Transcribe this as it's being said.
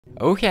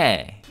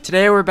Okay,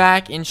 today we're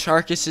back in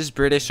Sharkuses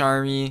British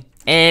Army,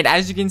 and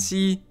as you can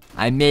see,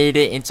 I made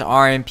it into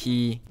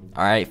RMP.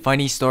 Alright,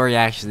 funny story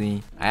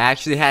actually. I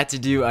actually had to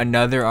do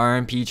another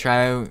RMP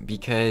tryout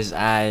because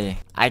I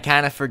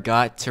kind of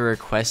forgot to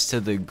request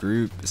to the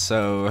group,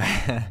 so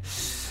I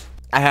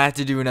had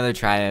to do another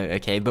tryout,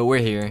 okay, but we're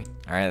here.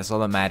 Alright, that's all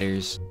that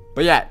matters.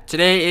 But yeah,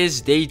 today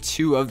is day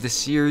 2 of the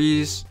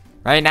series.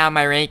 Right now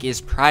my rank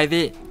is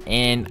private,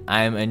 and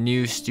I'm a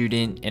new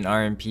student in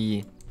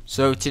RMP.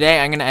 So today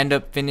I'm gonna end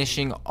up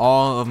finishing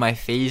all of my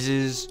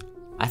phases.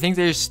 I think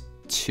there's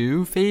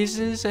 2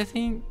 phases, I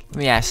think. Let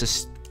me ask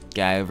this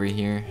guy over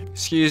here.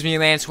 Excuse me,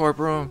 Lance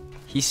Corporal.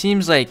 He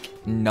seems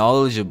like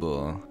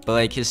knowledgeable, but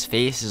like his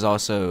face is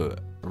also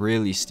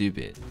really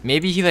stupid.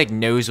 Maybe he like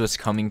knows what's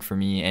coming for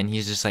me and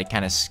he's just like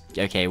kind of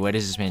okay, what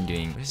is this man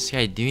doing? What is this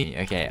guy doing?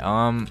 Okay,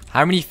 how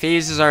many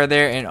phases are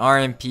there in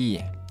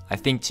RMP? I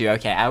think 2.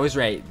 Okay, I was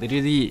right.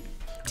 Literally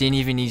didn't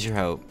even need your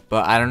help,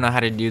 but I don't know how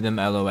to do them,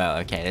 lol.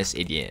 Okay, this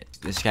idiot.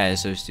 This guy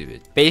is so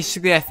stupid.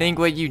 Basically, I think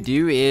what you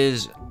do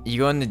is you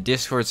go in the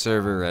Discord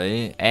server,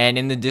 right? And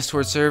in the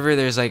Discord server,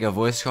 there's like a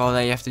voice call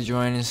that you have to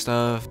join and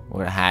stuff.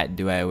 What hat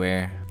do I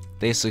wear?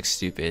 This looks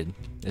stupid.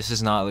 This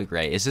does not look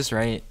right. Is this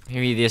right?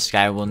 Maybe this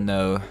guy will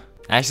know.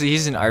 Actually,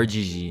 he's an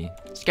RGG.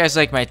 This guy's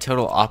like my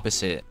total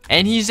opposite.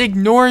 And he's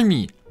ignoring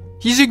me.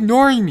 He's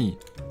ignoring me.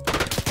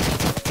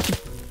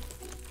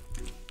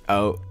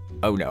 Oh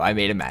no, I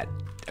made him mad.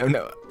 Oh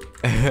no.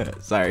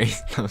 Sorry.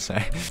 I'm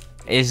sorry.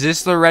 Is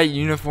this the right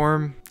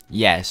uniform?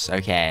 Yes.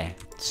 Okay.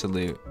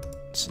 Salute.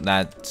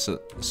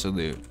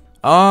 Salute.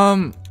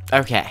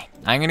 Okay.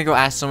 I'm gonna go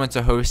ask someone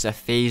to host a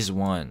phase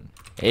 1.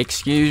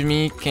 Excuse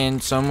me, can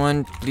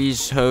someone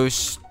please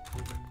host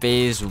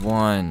phase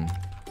 1?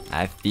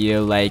 I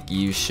feel like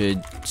you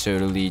should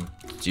totally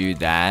do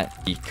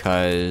that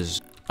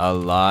because a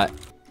lot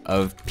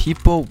of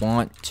people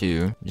want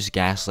to. Just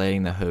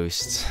gaslighting the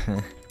hosts.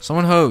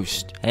 Someone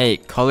host. Hey,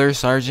 color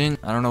sergeant.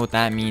 I don't know what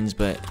that means,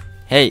 but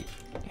hey.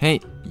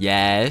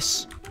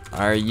 Yes.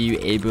 Are you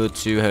able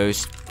to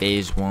host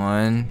phase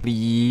 1,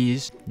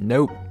 please?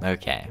 Nope.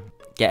 Okay.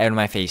 Get out of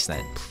my face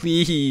then.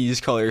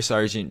 Please, color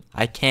sergeant.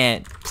 I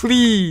can't.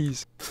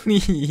 Please.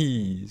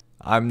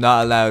 I'm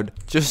not allowed.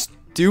 Just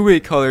do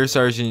it, color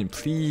sergeant.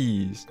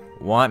 Please.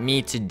 Want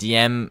me to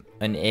DM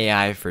an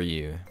AI for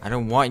you? I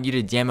don't want you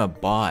to DM a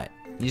bot.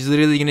 He's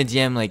literally gonna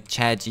DM like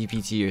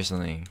ChatGPT or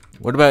something.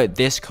 What about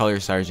this, color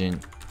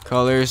sergeant?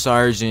 Color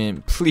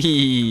sergeant,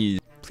 please.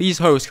 Please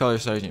host, color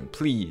sergeant,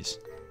 please.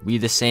 We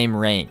the same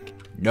rank.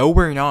 No,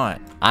 we're not.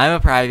 I'm a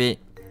private.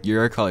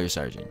 You're a color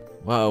sergeant.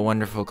 What a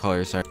wonderful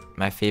color sergeant.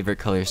 My favorite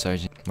color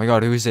sergeant. Oh my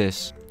god, who is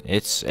this?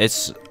 It's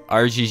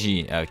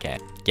RGG. Okay.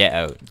 Get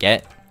out.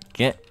 Get.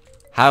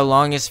 How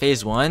long is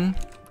phase 1?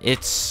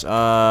 It's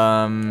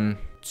 20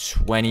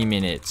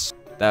 minutes.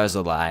 That was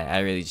a lie.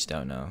 I really just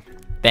don't know.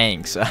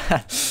 Thanks.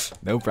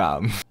 No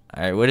problem.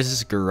 Alright, what is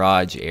this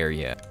garage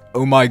area?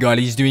 Oh my god,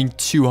 he's doing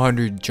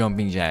 200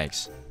 jumping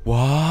jacks.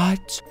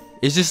 What?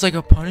 Is this like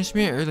a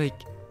punishment or like,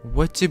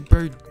 what did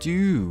Bird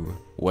do?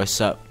 What's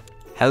up?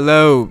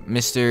 Hello,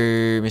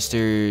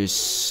 Mr.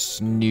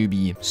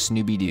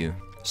 Snoopy-Doo.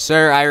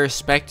 Sir, I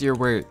respect your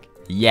work.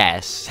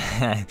 Yes.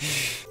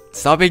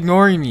 Stop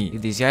ignoring me.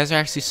 Dude, these guys are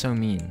actually so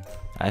mean.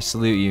 I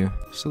salute you.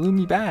 Salute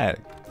me back.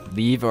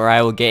 Leave or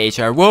I will get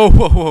HR.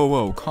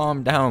 Whoa.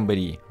 Calm down,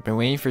 buddy. I've been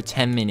waiting for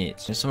 10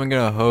 minutes. Is someone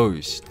gonna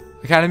host?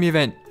 Academy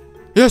event.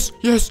 Yes.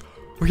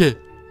 Okay.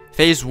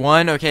 Phase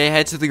 1. Okay,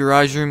 head to the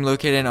garage room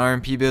located in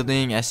RMP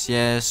building.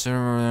 SCS.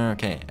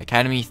 Okay.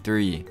 Academy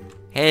 3.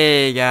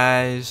 Hey,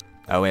 guys.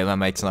 Oh, wait, my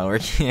mic's not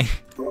working.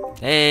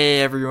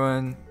 Hey,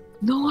 everyone.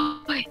 No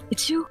way,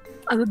 it's you.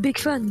 I'm a big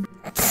fan.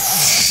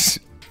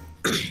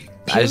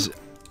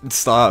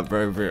 Stop,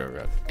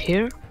 bro.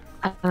 Here?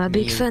 I'm a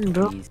big fan,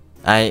 bro.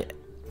 I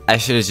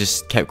should have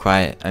just kept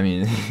quiet. I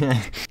mean,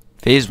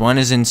 phase 1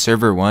 is in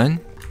server 1?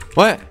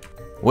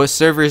 What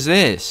server is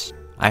this?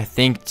 I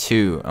think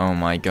 2. Oh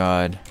my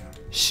god.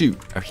 Shoot.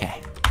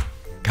 Okay.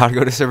 Gotta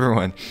go to server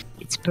 1.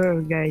 It's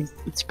Pearl, guys.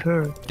 It's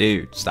Pearl.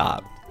 Dude,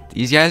 stop.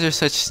 These guys are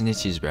such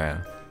snitches, bro.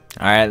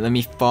 Alright, let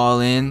me fall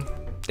in.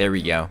 There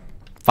we go.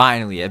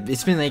 Finally.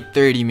 It's been like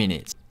 30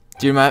 minutes.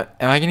 Dude, am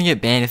I gonna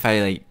get banned if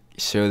I like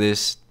show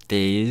this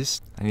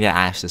phase? I need to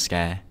ask this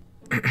guy.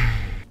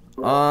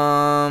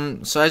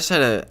 So I just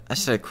had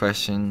a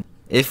question.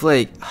 If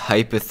like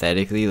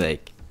hypothetically,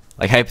 like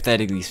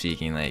hypothetically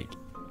speaking, like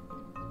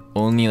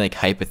only like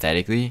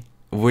hypothetically,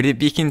 would it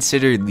be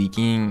considered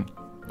leaking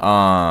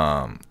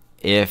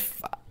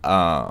if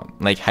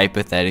like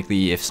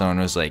hypothetically if someone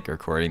was like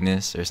recording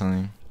this or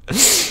something?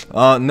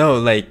 No,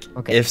 like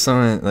okay. If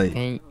someone like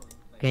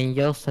can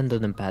you all stand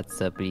on the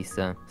pads, please?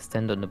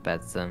 Stand on the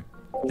pads.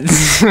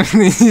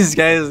 These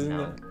guys,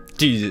 no.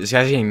 Dude, this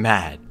guy's getting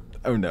mad.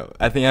 Oh no,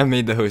 I think I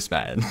made the host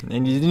mad.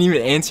 And you didn't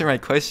even answer my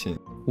question.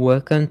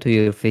 Welcome to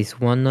your phase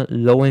 1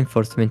 law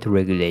enforcement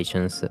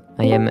regulations.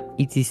 I am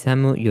E.T.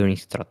 Samu, your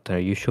instructor.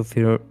 You should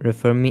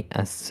refer me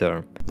as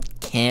sir.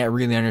 Can't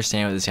really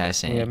understand what this guy's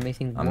saying.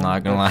 I'm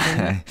not gonna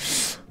lie.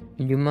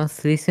 You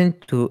must listen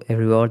to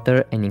every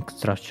order and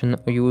instruction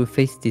or you will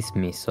face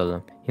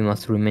dismissal. You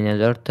must remain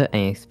alert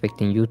and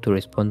expecting you to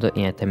respond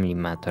in a timely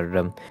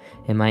manner.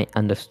 Am I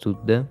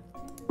understood?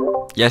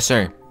 Yes,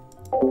 sir.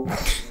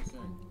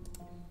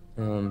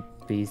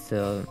 Please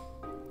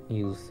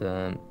use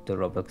the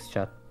Roblox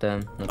chat.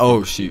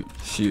 Oh, shoot.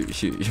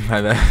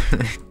 My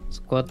bad.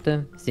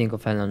 Squad, single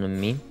file on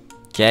me.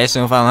 Okay,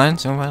 single file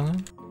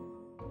line.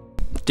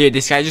 Dude,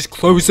 this guy just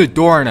closed the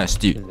door on us,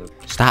 dude.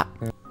 Stop.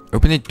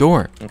 Open the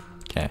door.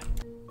 Okay.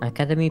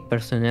 Academy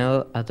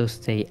personnel are to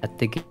stay at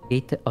the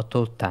gate at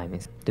all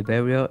times. The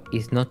barrier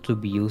is not to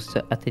be used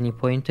at any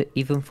point,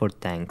 even for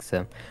tanks.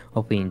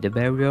 Opening the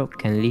barrier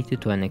can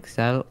lead to an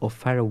exile or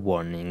fire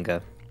warning.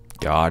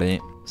 Got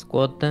it.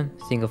 Squad,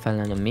 single file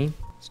on me.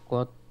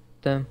 Squad,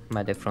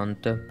 by the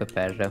front,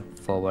 prepare,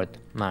 forward,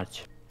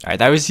 march. Alright,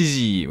 that was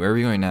easy. Where are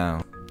we going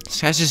now?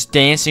 This guy's just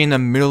dancing in the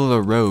middle of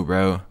the road,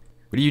 bro.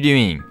 What are you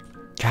doing?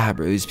 God,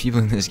 bro, there's people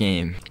in this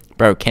game.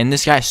 Bro, can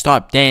this guy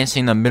stop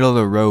dancing in the middle of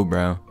the road,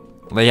 bro?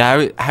 Like,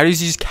 how does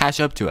he just catch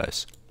up to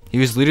us? He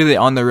was literally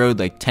on the road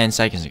like 10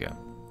 seconds ago.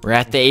 We're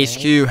at the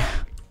HQ.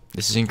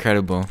 This is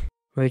incredible.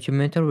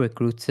 Regimental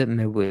recruits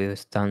may waive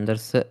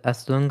standards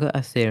as long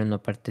as they are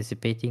not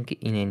participating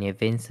in any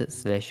events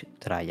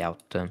 /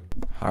 tryout.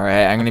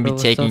 Alright, I'm gonna be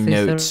taking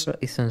notes.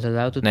 Is not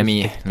allowed to Let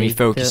me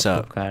focus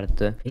up.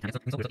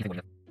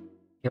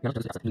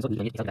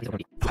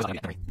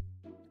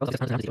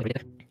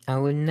 I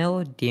will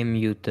now DM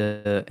you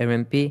the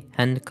RMP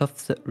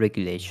handcuffs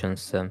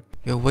regulations.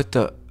 Yo,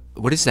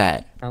 what is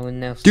that? I will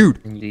now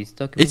Dude, these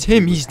it's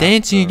him, he's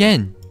dancing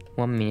again.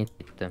 1 minute.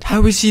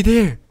 How is he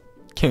there?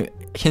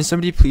 Can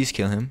somebody please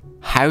kill him?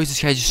 How is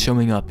this guy just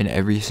showing up in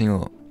every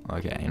single...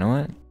 Okay, you know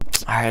what?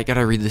 Alright, I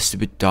gotta read this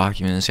stupid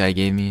document this guy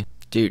gave me.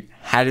 Dude,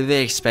 how do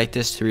they expect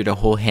us to read a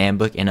whole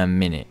handbook in a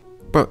minute?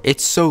 Bro,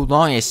 it's so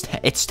long,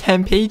 it's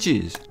 10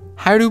 pages.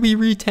 How do we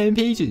read 10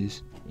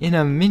 pages in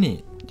a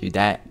minute? Dude,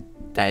 that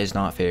is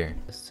not fair.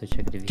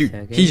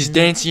 Dude, he's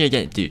dancing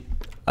again, dude.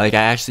 Like,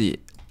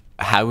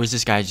 how is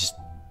this guy just...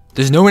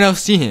 There's no one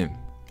else see him.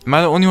 Am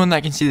I the only one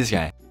that can see this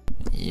guy?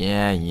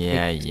 Yeah,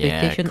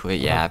 quit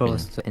yapping.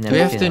 Do we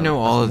have to know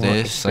all of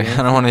this? Like,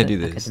 I don't want to do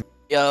this.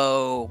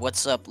 Yo,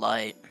 what's up,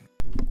 Light?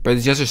 Bro,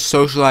 these guys are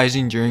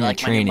socializing during a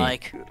training.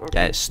 Mike?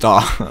 Yeah,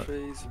 stop. Are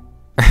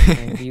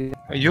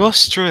you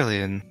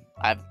Australian?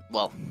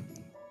 Well,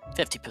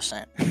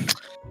 50%.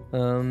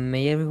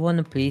 May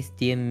everyone please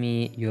DM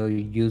me your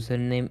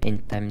username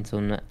and time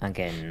zone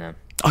again.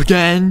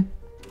 Again?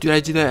 Dude, I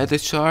do that at the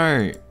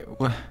start.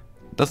 What?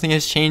 Nothing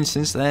has changed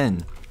since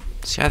then.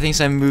 This guy thinks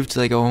I moved to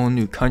like a whole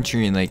new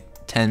country in like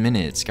 10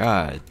 minutes.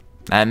 God.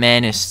 That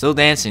man is still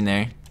dancing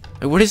there.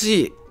 Like, what is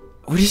he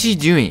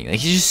doing? Like,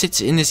 he just sits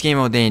in this game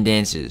all day and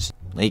dances.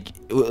 Like,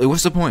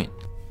 what's the point?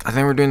 I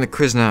think we're doing the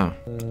quiz now.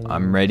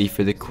 I'm ready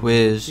for the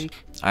quiz.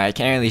 Alright, I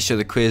can't really show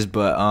the quiz,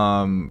 but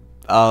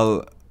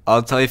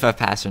I'll tell you if I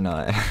pass or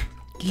not.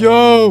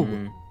 Yo!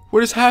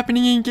 What is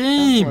happening in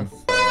game?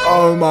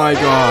 Oh my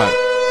god.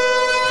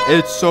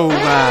 It's so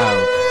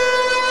loud.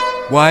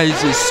 Why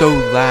is it so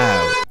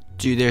loud?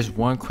 Dude, there's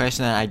one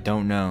question that I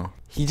don't know.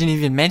 He didn't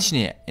even mention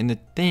it in the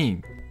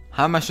thing.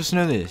 How am I supposed to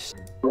know this?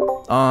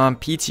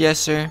 PTS,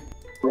 sir.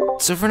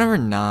 So for number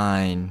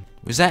 9,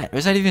 was that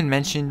even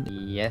mentioned?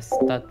 Yes,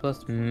 that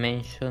was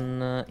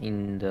mentioned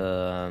in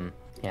the...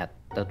 Yeah,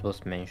 that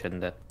was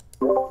mentioned.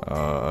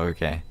 Oh,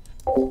 okay.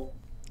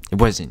 It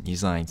wasn't.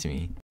 He's lying to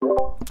me.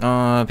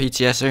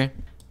 PTS, sir.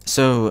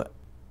 So,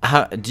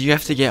 how do you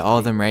have to get all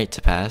of them right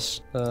to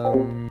pass?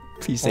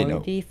 Please say no.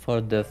 Only for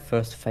the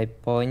first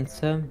 5 points,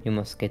 you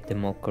must get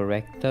them all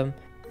correct.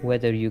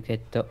 Whether you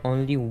get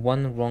only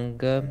one wrong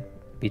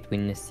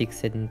between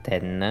 6 and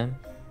 10,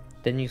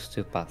 then you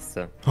still pass.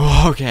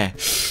 Oh, okay.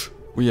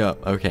 We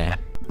up. Okay.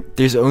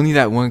 There's only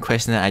that one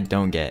question that I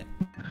don't get.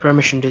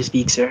 Permission to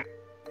speak, sir.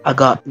 I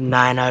got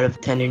 9 out of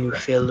 10 and you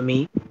failed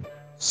me.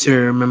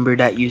 Sir, remember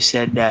that you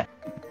said that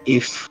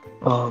if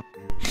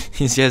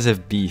These guys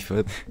have beef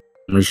with...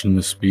 Permission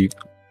to speak.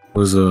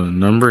 Was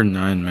number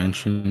 9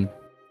 mentioned?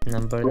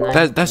 Number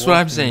 9. That's what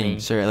I'm saying,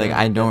 sir. Like,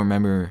 I don't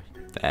remember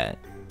that.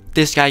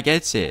 This guy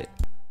gets it.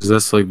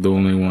 That's like the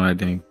only one I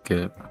didn't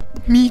get.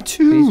 Me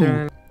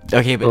too.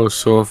 Okay, but... Oh,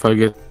 so if I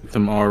get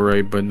them all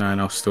right but 9,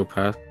 I'll still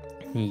pass?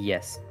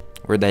 Yes.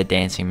 Where'd that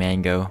dancing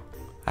man go?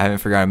 I haven't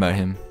forgotten about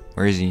him.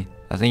 Where is he?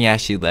 I think he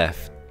actually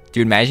left.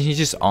 Dude, imagine he's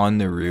just on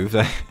the roof.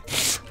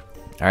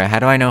 Alright, how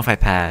do I know if I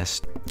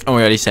passed? Oh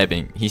my god, he's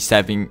stepping. He's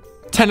stepping.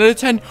 10 out of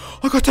 10.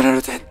 I got 10 out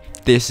of 10.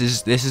 This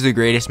is the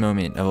greatest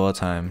moment of all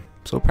time.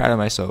 I'm so proud of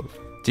myself.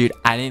 Dude,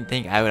 I didn't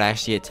think I would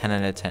actually get 10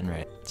 out of 10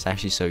 right. It's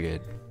actually so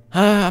good.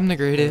 I'm the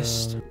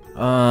greatest.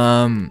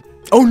 Oh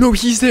no,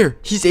 he's there.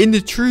 He's in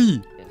the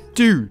tree.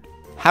 Dude,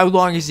 how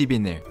long has he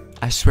been there?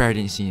 I swear I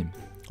didn't see him.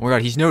 Oh my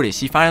god, he's noticed.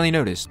 He finally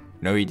noticed.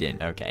 No, he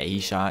didn't. Okay, he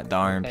shot the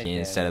RMP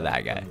instead of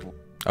that guy.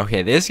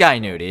 Okay, this guy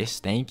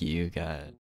noticed. Thank you, God.